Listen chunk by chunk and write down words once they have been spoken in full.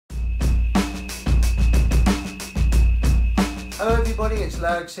Hello everybody, it's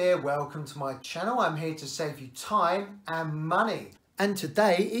Lurgs here. Welcome to my channel. I'm here to save you time and money. And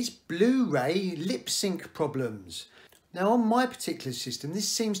today is Blu Ray lip sync problems. Now on my particular system, this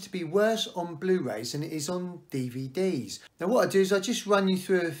seems to be worse on Blu-rays than it is on DVDs. Now what I do is I just run you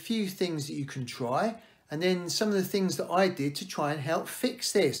through a few things that you can try, and then some of the things that I did to try and help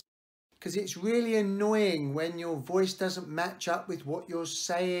fix this. Because it's really annoying when your voice doesn't match up with what you're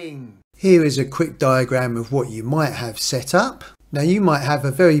saying. Here is a quick diagram of what you might have set up. Now you might have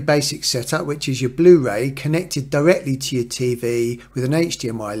a very basic setup, which is your Blu-ray connected directly to your TV with an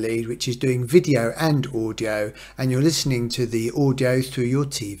HDMI lead, which is doing video and audio, and you're listening to the audio through your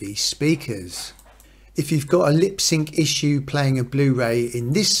TV speakers. If you've got a lip sync issue playing a Blu-ray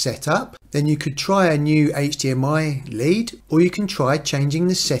in this setup, then you could try a new HDMI lead, or you can try changing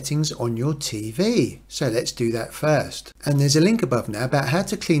the settings on your TV. So let's do that first. And there's a link above now about how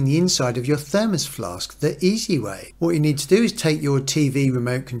to clean the inside of your thermos flask the easy way. What you need to do is take your TV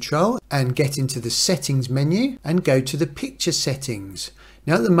remote control and get into the settings menu and go to the picture settings.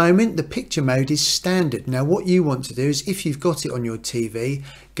 Now at the moment the picture mode is standard. Now what you want to do is, if you've got it on your TV,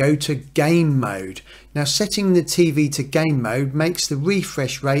 go to game mode. Now setting the TV to game mode makes the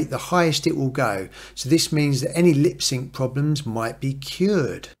refresh rate the highest it will go. So this means that any lip sync problems might be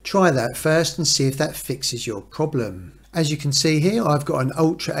cured. Try that first and see if that fixes your problem. As you can see here, I've got an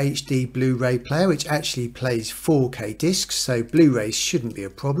Ultra HD Blu-ray player which actually plays 4K discs, so Blu-rays shouldn't be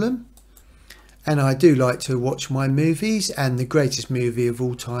a problem. And I do like to watch my movies, and the greatest movie of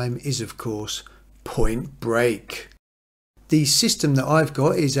all time is of course Point Break. The system that I've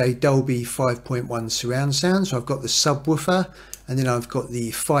got is a Dolby 5.1 surround sound, so I've got the subwoofer and then I've got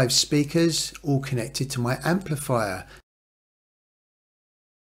the 5 speakers all connected to my amplifier.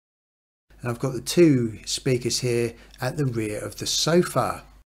 And I've got the 2 speakers here at the rear of the sofa.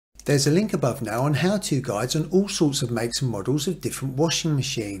 There's a link above now on how-to guides on all sorts of makes and models of different washing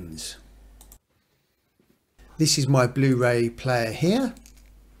machines. This is my Blu-ray player here,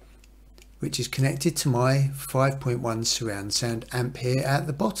 which is connected to my 5.1 surround sound amp here at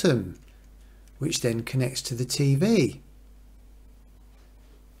the bottom, which then connects to the TV.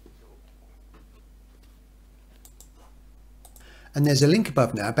 And there's a link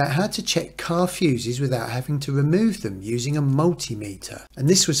above now about how to check car fuses without having to remove them using a multimeter. And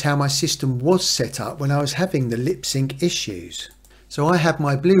this was how my system was set up when I was having the lip sync issues. So I had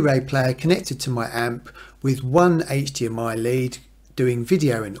my Blu-ray player connected to my amp with one HDMI lead doing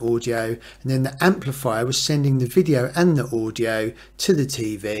video and audio, and then the amplifier was sending the video and the audio to the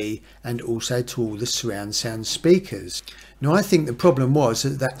TV and also to all the surround sound speakers. Now I think the problem was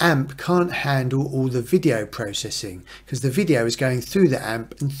that the amp can't handle all the video processing because the video is going through the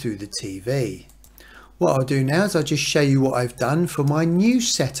amp and through the TV. What I'll do now is I'll just show you what I've done for my new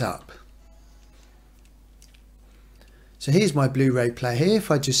setup. So here's my Blu-ray player here.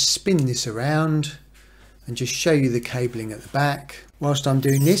 If I just spin this around and just show you the cabling at the back. Whilst I'm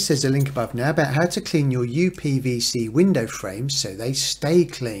doing this, there's a link above now about how to clean your UPVC window frames so they stay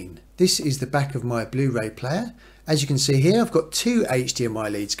clean. This is the back of my Blu-ray player. As you can see here, I've got 2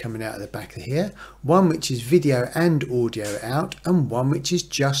 HDMI leads coming out of the back of here. One which is video and audio out, and one which is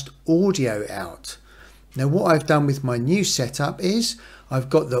just audio out. Now what I've done with my new setup is I've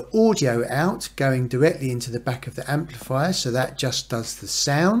got the audio out going directly into the back of the amplifier, so that just does the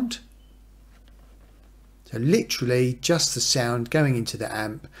sound. So literally just the sound going into the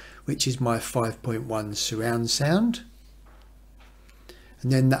amp, which is my 5.1 surround sound.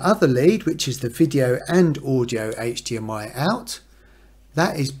 And then the other lead, which is the video and audio HDMI out,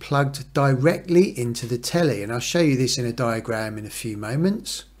 that is plugged directly into the telly, and I'll show you this in a diagram in a few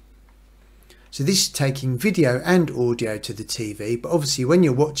moments. So this is taking video and audio to the TV, but obviously when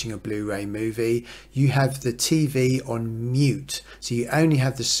you're watching a Blu-ray movie, you have the TV on mute. So you only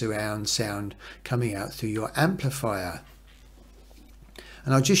have the surround sound coming out through your amplifier.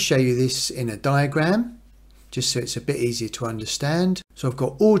 And I'll just show you this in a diagram, just so it's a bit easier to understand. So I've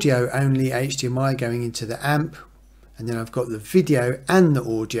got audio only HDMI going into the amp, and then I've got the video and the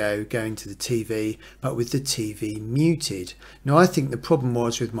audio going to the TV, but with the TV muted. Now I think the problem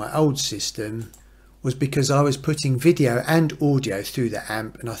was with my old system was because I was putting video and audio through the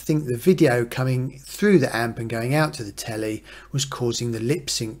amp, and I think the video coming through the amp and going out to the telly was causing the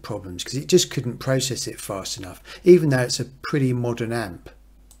lip sync problems because it just couldn't process it fast enough, even though it's a pretty modern amp.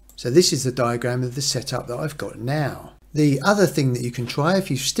 So this is the diagram of the setup that I've got now. The other thing that you can try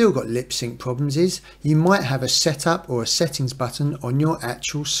if you've still got lip sync problems is you might have a setup or a settings button on your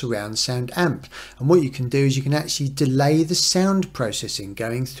actual surround sound amp, and what you can do is you can actually delay the sound processing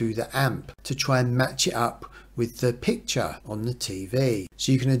going through the amp to try and match it up with the picture on the TV.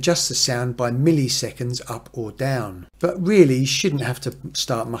 So you can adjust the sound by milliseconds up or down. But really you shouldn't have to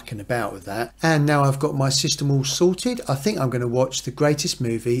start mucking about with that. And now I've got my system all sorted, I think I'm going to watch the greatest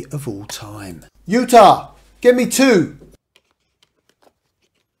movie of all time. Utah, get me 2!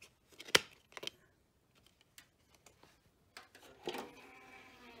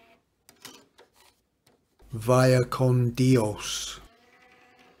 Vaya con Dios.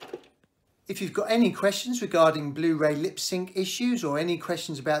 If you've got any questions regarding Blu-ray lip sync issues or any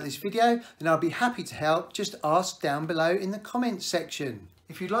questions about this video, then I'll be happy to help. Just ask down below in the comments section.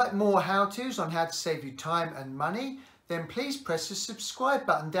 If you'd like more how-tos on how to save you time and money, then please press the subscribe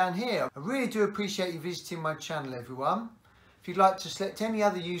button down here. I really do appreciate you visiting my channel, everyone. If you'd like to select any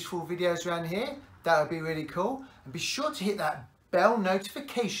other useful videos around here, that would be really cool. And be sure to hit that bell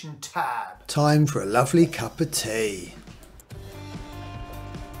notification tab. Time for a lovely cup of tea.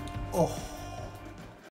 Oh.